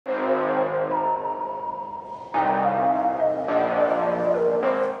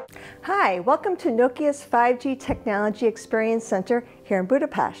Hi, welcome to Nokia's 5G Technology Experience Center here in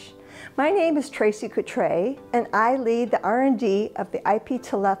Budapest. My name is Tracy Coutre, and I lead the R&D of the IP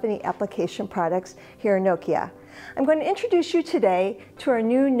telephony application products here in Nokia. I'm going to introduce you today to our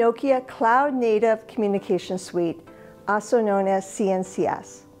new Nokia Cloud Native Communication Suite, also known as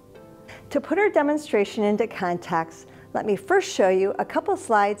CNCS. To put our demonstration into context, let me first show you a couple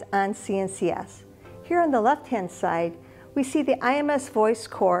slides on CNCS. Here on the left-hand side, we see the IMS Voice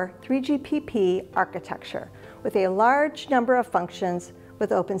Core 3GPP architecture with a large number of functions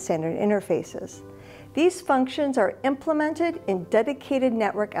with open standard interfaces. These functions are implemented in dedicated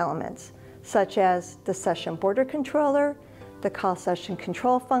network elements, such as the session border controller, the call session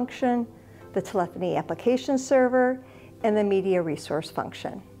control function, the telephony application server, and the media resource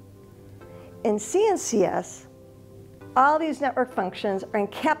function. In CNCS, all these network functions are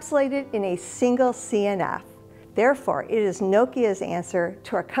encapsulated in a single CNF. Therefore, it is Nokia's answer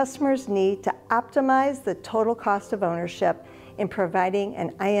to our customers' need to optimize the total cost of ownership in providing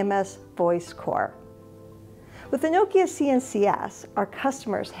an IMS voice core. With the Nokia CNCS, our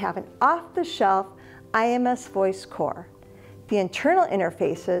customers have an off-the-shelf IMS voice core. The internal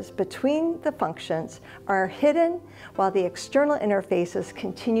interfaces between the functions are hidden while the external interfaces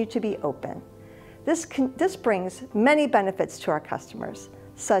continue to be open. This brings many benefits to our customers,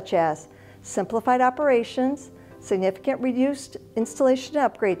 such as simplified operations, significant reduced installation and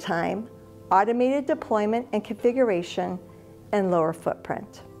upgrade time, automated deployment and configuration, and lower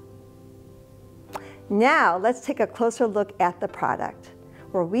footprint. Now let's take a closer look at the product,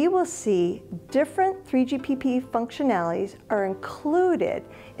 where we will see different 3GPP functionalities are included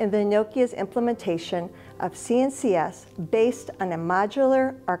in the Nokia's implementation of CNCS based on a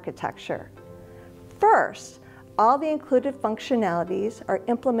modular architecture. First, all the included functionalities are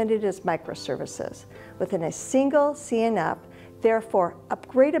implemented as microservices within a single CNF. Therefore,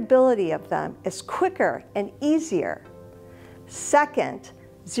 upgradability of them is quicker and easier. Second,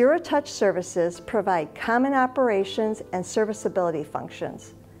 zero-touch services provide common operations and serviceability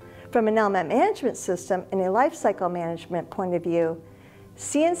functions. From an element management system and a lifecycle management point of view,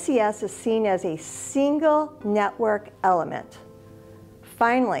 CNCS is seen as a single network element.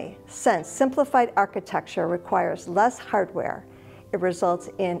 Finally, since simplified architecture requires less hardware, it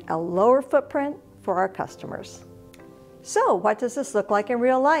results in a lower footprint for our customers. So what does this look like in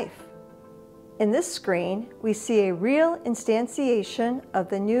real life? In this screen, we see a real instantiation of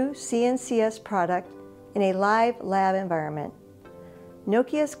the new CNCS product in a live lab environment.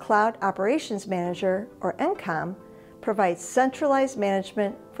 Nokia's Cloud Operations Manager, or NCOM, provides centralized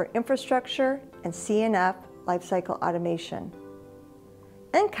management for infrastructure and CNF lifecycle automation.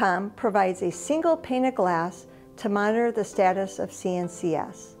 NCOM provides a single pane of glass to monitor the status of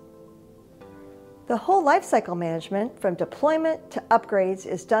CNCS. The whole lifecycle management, from deployment to upgrades,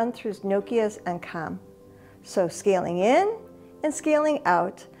 is done through Nokia's NCOM. So scaling in and scaling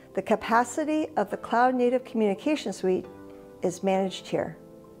out, the capacity of the Cloud Native Communication Suite is managed here.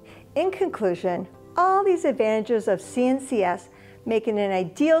 In conclusion, all these advantages of CNCS make it an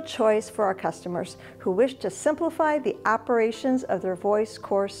ideal choice for our customers who wish to simplify the operations of their voice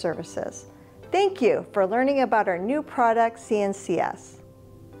core services. Thank you for learning about our new product, CNCS.